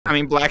I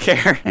mean, black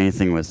hair.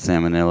 Anything with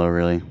salmonella,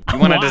 really. You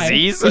want a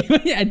disease?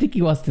 Yeah, I think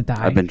he wants to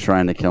die. I've been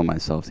trying to kill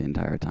myself the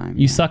entire time.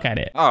 You suck at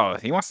it. Oh,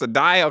 he wants to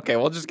die? Okay,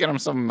 we'll just get him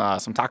some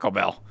Taco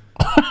Bell.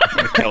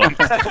 Kill him.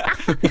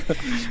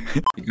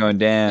 You're going So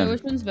down.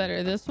 which one's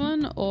better, this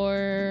one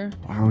or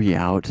Why are we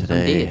out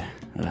today?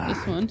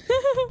 this one?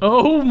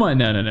 Oh my,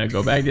 no,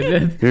 go back to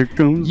this. Here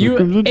comes You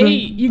the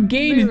ate, you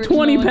gained The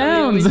 20 original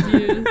one we pounds. always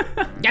use.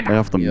 Right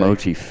off the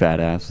mochi, fat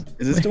ass.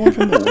 Is this the one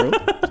from the world?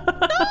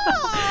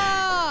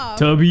 Stop!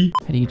 Tubby.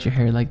 How do you get your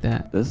hair like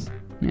that? This?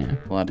 Yeah.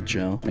 A lot of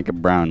gel. Make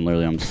it brown.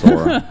 Literally, I'm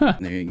sore.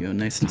 There you go.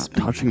 Nice and Stop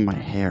smooth. touching my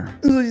hair.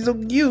 Oh, you're so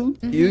cute.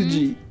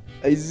 Yuji,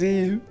 I see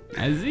you.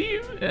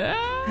 Azim.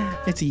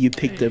 I see you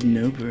picked up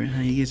Nobara.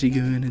 How you guys are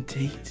going on a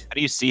date? How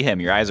do you see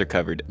him? Your eyes are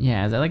covered.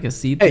 Yeah, is that like a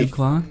see-through Hey.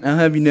 claw? I'll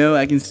have you know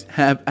I can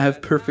I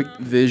have perfect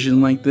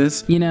vision like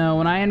this. You know,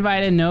 when I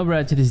invited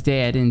Nobara to this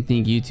day, I didn't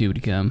think you two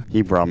would come.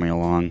 He brought me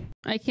along.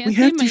 I can't We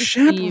see have my to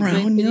feet. My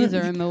chaperone you. knees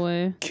are in the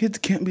way. Kids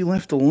can't be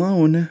left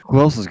alone. Who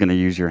else is gonna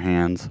use your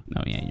hands?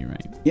 Oh yeah, you're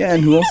right. Yeah,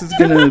 and who else is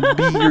gonna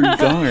be your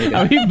guard?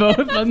 Are we both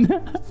on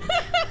that?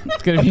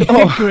 It's gonna be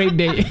a great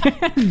date.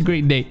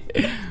 Great date.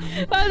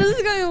 Wow, this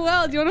is going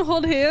well. Do you want to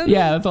hold hands?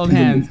 Yeah, let's hold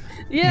hands.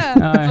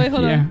 Yeah. Wait,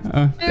 hold yeah. on.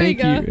 Oh, There we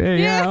thank go. you. There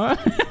you Yeah.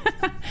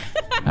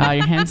 go.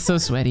 Your hand's so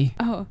sweaty.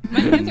 Oh, my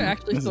hands are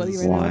actually sweaty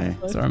right Why?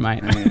 now. So are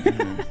mine.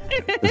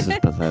 This is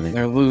pathetic.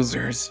 They're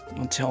losers.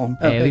 I'll tell them.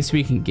 Hey, at least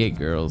we can get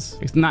girls.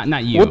 It's not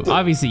you. What the-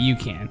 Obviously you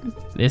can.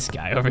 This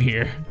guy over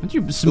here. Why don't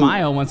you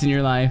smile once in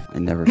your life? I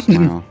never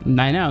smile.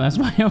 I know. That's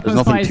why. There's That's why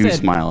nothing I to said.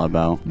 smile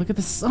about. Look at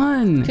the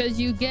sun. Because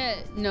you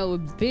get no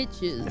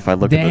bitches. If I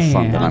look at the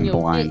sun, then Damn. I'm Your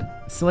blind.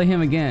 Slay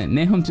him again.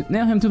 Nail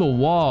him to the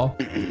wall.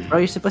 Bro,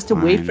 you're supposed to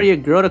wait for your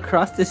girl to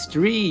cross the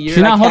street. You're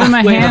She's not like holding my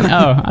halfway. hand.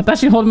 Oh, I thought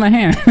she was holding my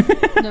hand.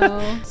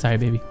 No. Sorry,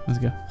 baby. Let's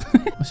go.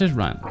 Let's just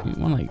run. We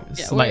want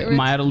to like we're-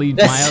 mildly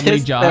That's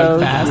just jog so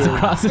fast good.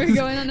 across. We're this-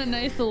 going on a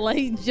nice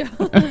light jog.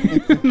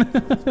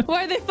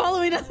 Why are they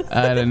following us?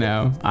 I don't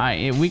know.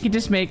 We could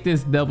just make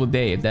this double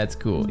date if that's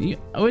cool.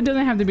 It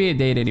doesn't have to be a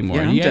date anymore.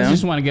 Yeah, I'm You guys down.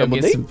 just want to go Double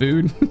get date? some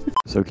food.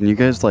 So can you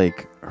guys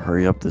like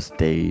hurry up this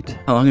date?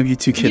 How long have you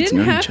two You kids didn't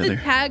known have each to other?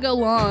 tag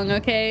along,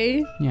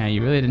 okay? Yeah,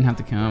 you really didn't have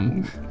to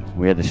come.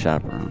 We had to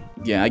chaperone.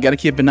 Yeah, I gotta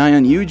keep an eye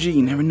on Yuji.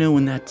 You never know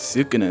when that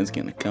Sukuna is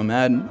gonna come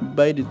out and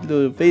bite his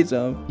little face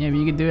off. Yeah, but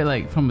you could do it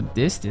like from a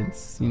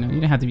distance. You know, you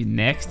don't have to be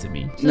next to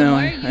me. So No, why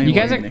I are you- ain't You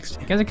guys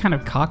walking are kind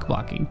of cock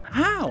blocking.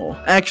 How?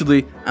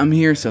 Actually, I'm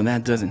here, so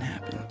that doesn't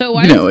happen. So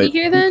why No, is he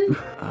it- here then?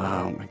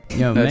 Oh my god,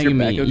 Yo, That's your Megumi,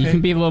 back, you okay?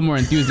 can be a little more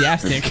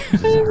enthusiastic.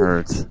 this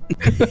hurts.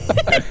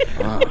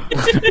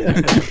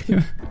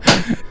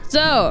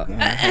 So,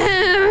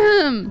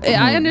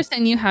 I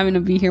understand you having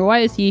to be here. Why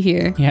is he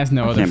here? He has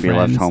no other Can't be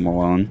friends. left home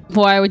alone.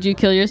 Why would you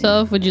kill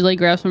yourself? Would you like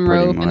grab some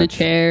Pretty rope and a much.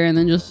 chair and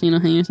then just, hang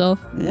yourself?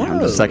 Yeah, I'm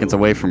just seconds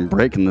away from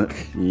breaking the,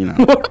 you know.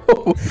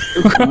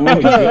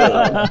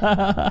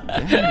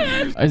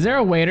 Is there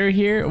a waiter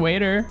here?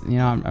 Waiter? You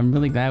know, I'm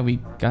really glad we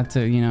got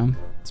to,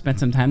 spend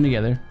some time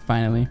together,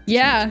 finally.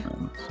 Yeah.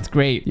 It's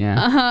great.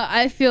 Yeah.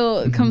 I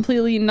feel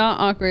completely not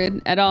awkward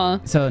at all.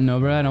 So,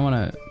 Nobara, I don't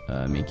want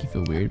to make you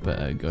feel weird, but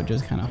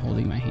Gojo's kind of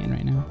holding my hand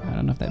right now. I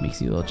don't know if that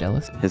makes you a little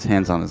jealous. His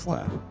hand's on his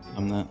lap.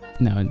 I'm not.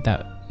 No,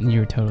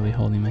 you're totally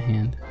holding my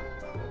hand.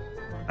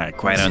 I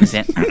quite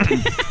understand.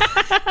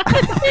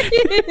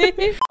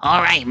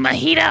 All right,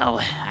 Mahito.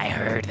 I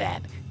heard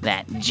that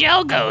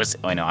Jogo's.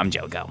 Oh no, I'm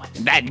Jogo.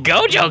 That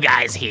Gojo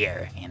guy's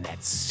here, and that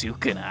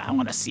Sukuna. I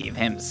want to see if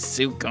him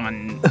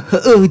Sukun.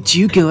 Oh,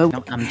 Jugo.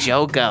 No, I'm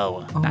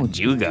Jogo, not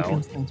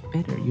Jugo. Sounds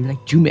better. You're like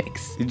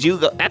Jumex.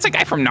 Jugo. That's a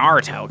guy from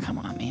Naruto. Come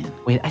on, man.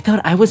 Wait, I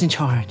thought I was in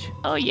charge.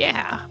 Oh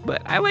yeah,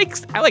 but I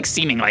like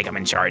seeming like I'm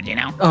in charge. You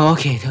know. Oh,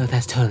 okay.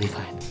 That's totally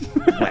fine.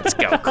 Let's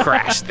go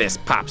crash this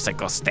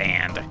popsicle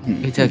stand.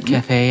 It's a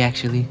cafe,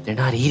 actually. They're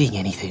not eating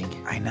anything.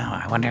 I know.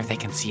 I wonder if they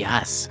can see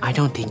us. I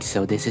don't think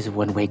so. This is a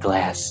one-way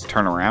glass.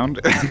 Turn around.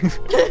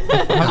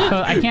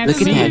 I can't Look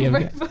at see.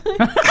 that.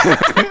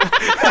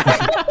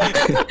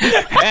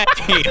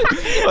 Hey,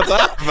 what's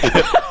up?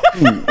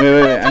 Wait.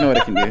 I know what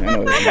I can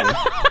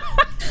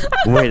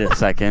do. Wait a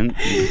second.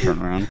 You can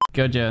turn around.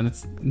 Gojo,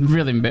 that's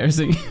really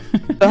embarrassing.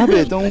 Stop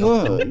it. Don't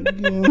look.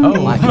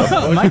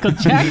 Oh, Michael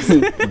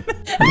Jackson.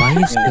 Why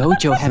is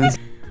Gojo having...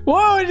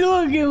 Whoa, you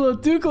look getting a little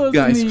too close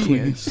Guys, to me.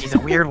 please. He's a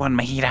weird one,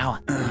 Mahito.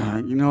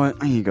 You know what?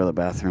 I need to go to the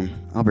bathroom.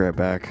 I'll be right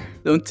back.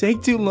 Don't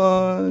take too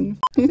long.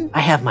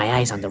 I have my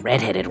eyes on the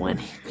red-headed one.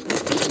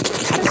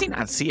 How does he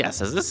not see us?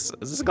 Is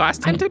this glass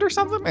tinted or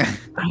something?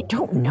 I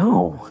don't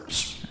know.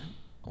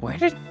 Where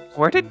did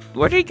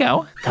he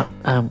go?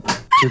 Oh,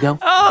 Jugo?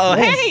 Oh,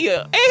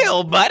 hey,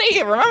 old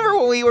buddy. Remember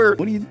when we were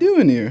What are you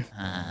doing here?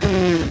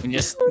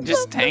 just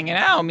hanging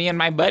out? Me and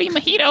my buddy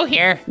Mahito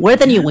here. Where are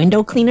the new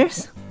window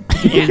cleaners?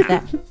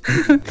 Yeah.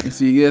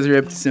 So you guys are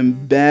up to some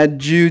bad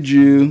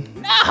juju.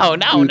 No.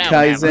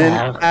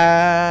 Kaizen.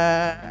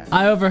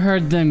 I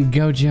overheard them,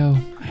 Gojo.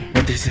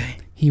 What'd they say?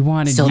 He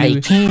wanted So you. they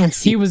can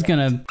see. He was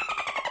gonna.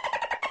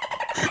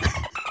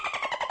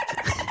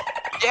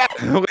 Yeah.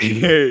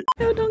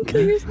 No, don't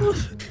kill yourself.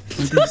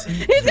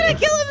 He's gonna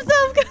kill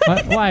himself, guys.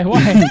 What? Why?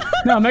 Why?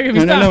 No,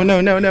 Megumi, stop.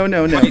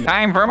 No.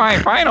 Time for my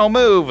final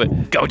move.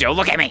 Gojo,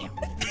 look at me.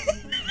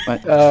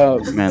 What?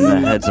 Man, the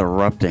head's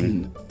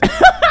erupting.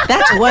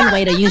 That's one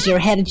way to use your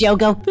head,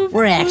 Jogo.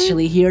 We're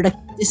actually here to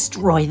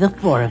destroy the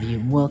 4 of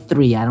you. Well,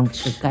 3.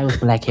 The guy with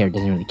black hair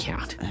doesn't really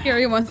count.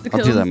 Gary wants to kill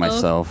I'll do that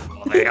himself.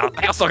 myself.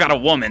 They also got a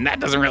woman. That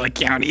doesn't really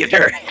count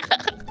either.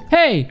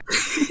 Hey,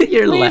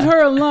 You're leave left.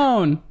 her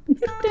alone.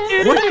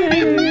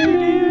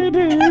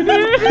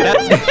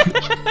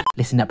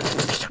 Listen up.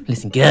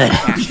 Listen good.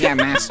 Yeah,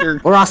 master.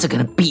 We're also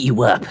gonna beat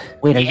you up.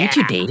 Wait, are you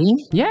two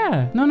dating?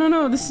 Yeah. No.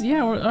 This is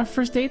we're our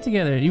first date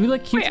together. You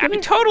look cute Wait, I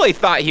together? totally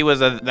thought he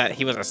was a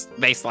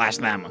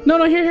they/them.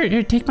 No,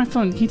 here, take my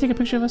phone. Can you take a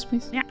picture of us,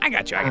 please? Yeah, I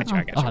got you. I don't know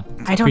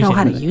appreciate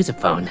how to it. use a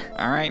phone.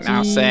 All right,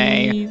 now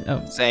say Jeez.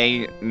 Oh.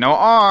 say no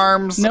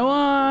arms. No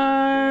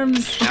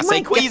arms. Now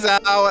say Queezo.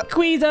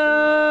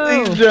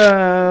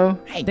 Queezo.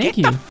 Hey, Thank get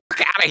you. the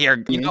fuck out of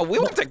here. You know, we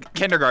went to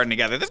kindergarten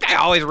together. This guy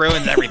always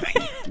ruins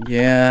everything.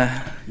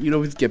 Yeah, you'd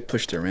always get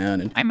pushed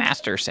around. And My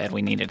master said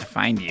we needed to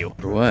find you.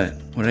 for what?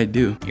 What did I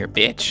do? Your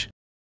bitch.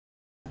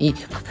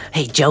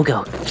 Hey,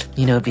 Jogo,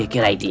 you know it'd be a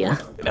good idea.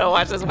 No,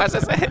 watch this.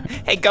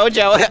 Hey,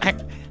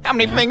 Gojo. How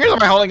many fingers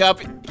am I holding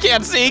up? You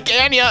can't see,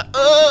 can ya?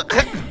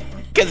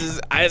 Because his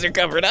eyes are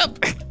covered up.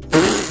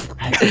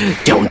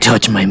 Don't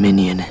touch my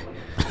minion.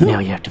 Now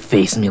you have to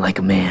face me like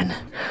a man.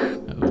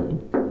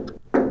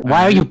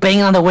 Why are you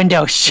banging on the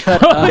window?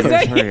 Shut up. Is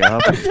that Hurry you?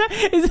 up.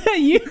 Is that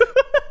you?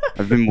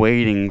 I've been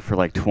waiting for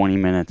like 20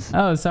 minutes.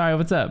 Oh, sorry.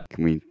 What's up?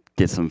 Can we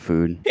get some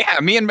food? Yeah,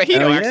 me and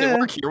Mahito Oh, actually yeah.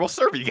 work here. We'll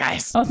serve you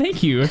guys. Oh,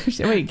 thank you.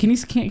 Wait, can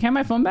I have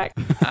my phone back?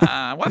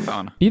 What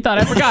phone? You thought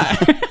I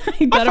forgot.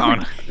 You What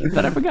phone?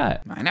 thought I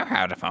forgot. I never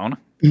had a phone.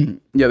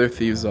 Yeah, they're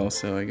thieves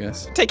also, I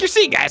guess. Take your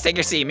seat, guys. Take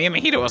your seat. Me and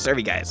Mahito will serve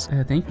you guys.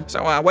 Thank you.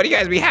 So, what do you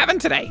guys be having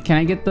today? Can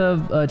I get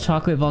the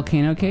chocolate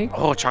volcano cake?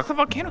 Oh, chocolate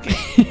volcano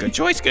cake. Good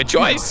choice. Good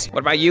choice. What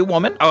about you,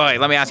 woman? Oh, wait,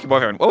 let me ask your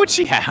boyfriend. What would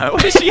she have?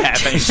 What does she have?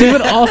 She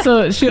would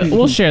also.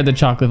 We'll share the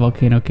chocolate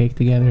volcano cake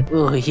together.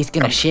 Ooh, he's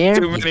gonna share?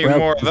 Too He's many broke.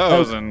 more of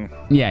those, and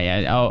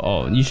Yeah.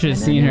 Oh, you should have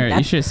seen her.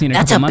 You should have seen her.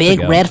 That's a a couple months big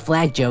ago. red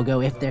flag,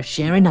 Jogo. If they're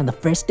sharing on the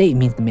first date, it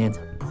means the man's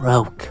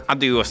broke. I'll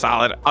do a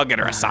salad. I'll get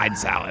her a side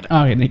salad.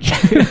 Okay,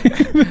 thank you.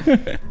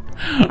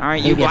 All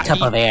right, you Maybe a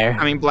cup of air.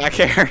 black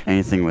hair.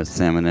 Anything with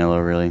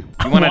salmonella, really.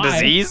 You want a Why?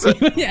 disease?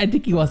 Yeah, I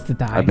think he wants to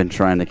die. I've been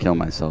trying to kill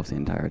myself the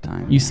entire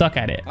time. You suck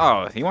at it.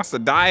 Oh, he wants to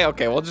die?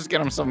 Okay, we'll just get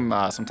him some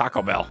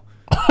Taco Bell.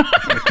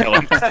 Kill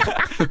him.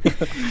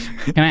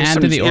 Can I add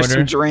to the Here's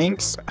some order?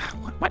 drinks.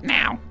 What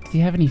now? Do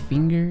you have any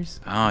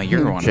fingers? Oh,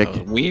 you're one of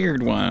Chicken. those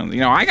weird ones.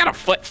 You know, I got a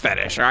foot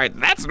fetish, all right?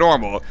 That's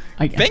normal.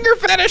 I- Finger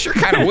fetish, you're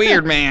kind of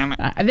weird, man.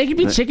 They could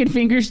be chicken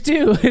fingers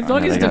too. As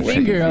long as they it's a got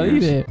chicken finger, I'll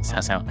eat fingers.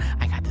 it. So,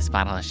 I got this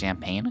bottle of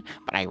champagne,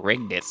 but I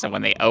rigged it so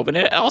when they open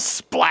it, it'll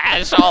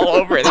splash all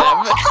over them.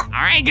 All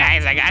right,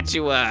 guys, I got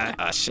you a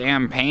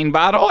champagne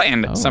bottle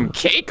and some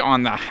cake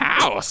on the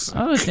house.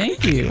 Oh,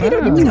 thank you.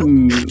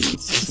 Wow.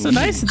 So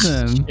nice of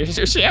them. Here's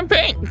your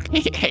champagne.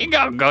 Here you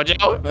go,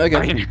 Gojo.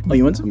 Okay. Oh,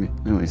 you want some?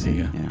 Anyways,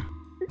 yeah.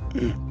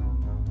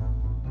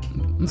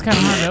 It's kind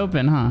of hard to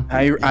open, huh?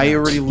 I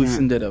already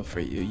loosened it up for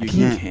you. You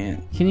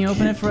can't. Can you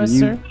open it for us, you-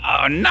 sir?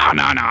 Oh, no,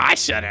 I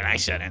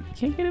shouldn't.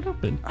 Can't get it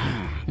open.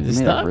 You Is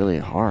it made it stuck? really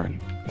hard.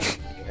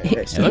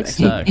 It looks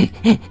stuck.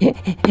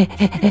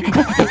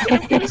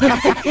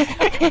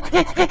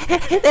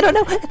 They don't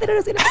know.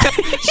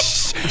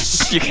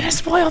 You're gonna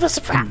spoil the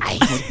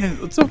surprise.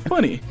 What's so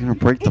funny? You're gonna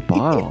break the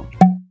bottle.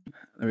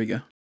 There we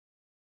go.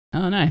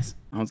 Oh, nice.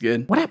 Sounds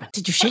good. What happened?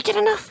 Did you shake it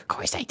enough? Of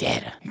course I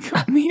did.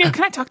 Mahito,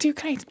 can I talk to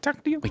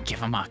you? We give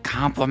him a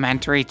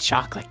complimentary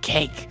chocolate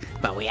cake,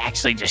 but we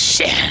actually just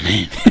shit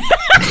in it.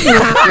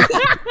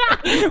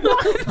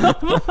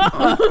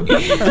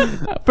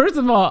 First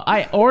of all,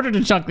 I ordered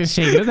a chocolate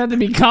shake. It doesn't have to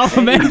be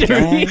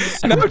complimentary.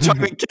 No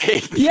chocolate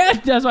cake. Yeah,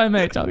 that's what I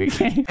meant. Chocolate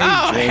cake.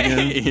 Oh,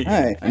 hey.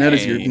 Hi. I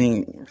noticed you're Hey.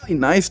 being really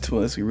nice to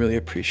us. We really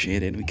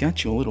appreciate it. We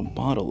got you a little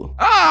bottle.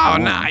 Oh,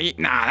 nah,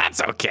 that's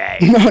okay.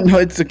 No,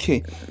 it's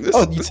okay.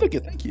 Oh, you took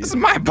it. Thank you. This is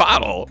my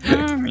bottle.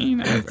 I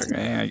mean,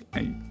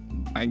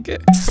 I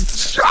get.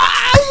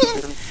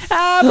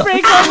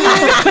 Break on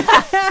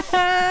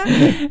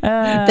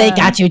They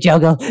got you,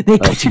 Jogo. They That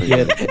was got you. pretty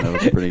good. That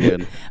was pretty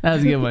good. That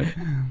was a good one.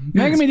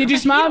 Megumi, did you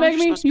smile,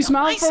 Megumi? You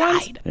smiled for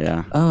once?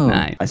 Yeah. Oh,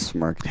 Nice. I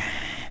smirked.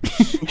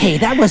 hey,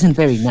 that wasn't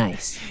very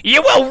nice.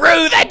 You will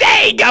rue the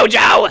day,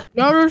 Gojo.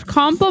 Yo, this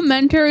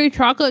complimentary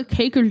chocolate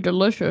cake is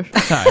delicious.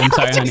 Sorry, I'm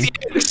sorry, honey.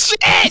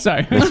 Shit.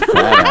 Sorry.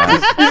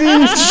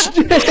 Badass.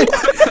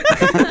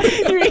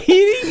 You're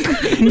eating?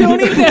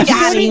 Don't eat that.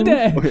 Don't eat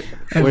that.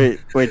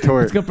 Wait,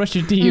 Tor. Let's go brush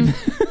your teeth.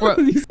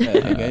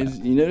 Hey guys,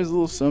 you notice a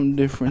little something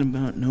different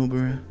about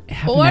Nobara?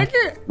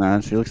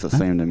 Nah, she looks the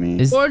same to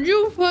me. What'd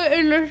you put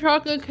in the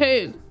chocolate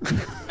cake?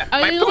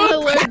 I think I'm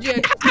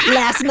allergic.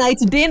 Last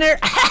night's dinner.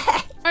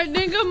 I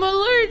think I'm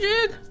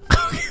allergic.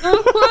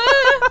 Oh,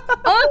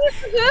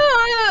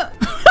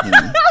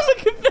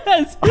 Look at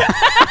this.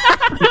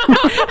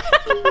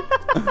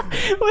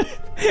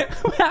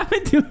 What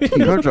happened to it?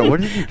 Gojo,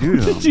 what did you do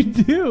to him? What did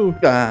you do?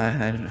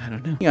 I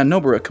don't know. Yeah,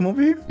 Nobara, come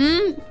over here.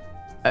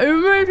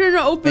 Everybody's trying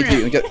to open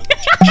Thank you. it.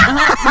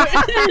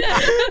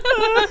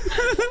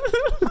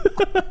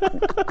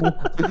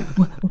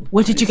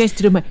 What did you guys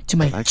do to my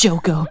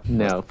Jogo?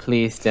 No,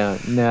 please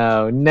don't.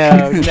 No.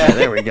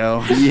 There we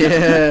go.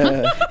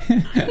 Yeah.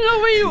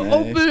 No way you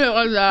open it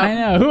like that. I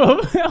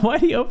know. Why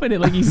do you open it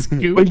like you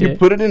scooped Like you it?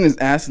 put it in his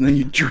ass and then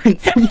you drink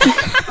from it.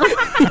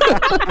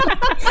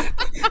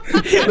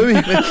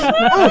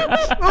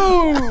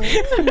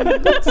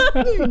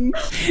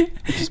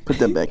 Just put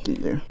that back in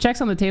there.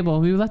 Check's on the table.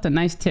 We left a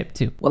nice tip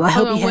too. Well, I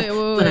hope Hold you on, had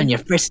wait, fun on your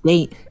first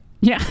date.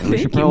 Yeah, We thank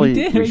should you. probably, We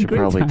did. we We should had a great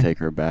probably time. take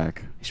her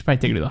back. We should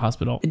probably take her to the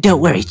hospital.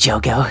 Don't worry,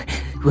 Jogo.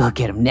 We'll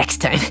get him next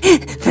time.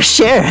 For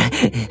sure.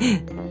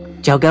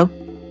 Jogo?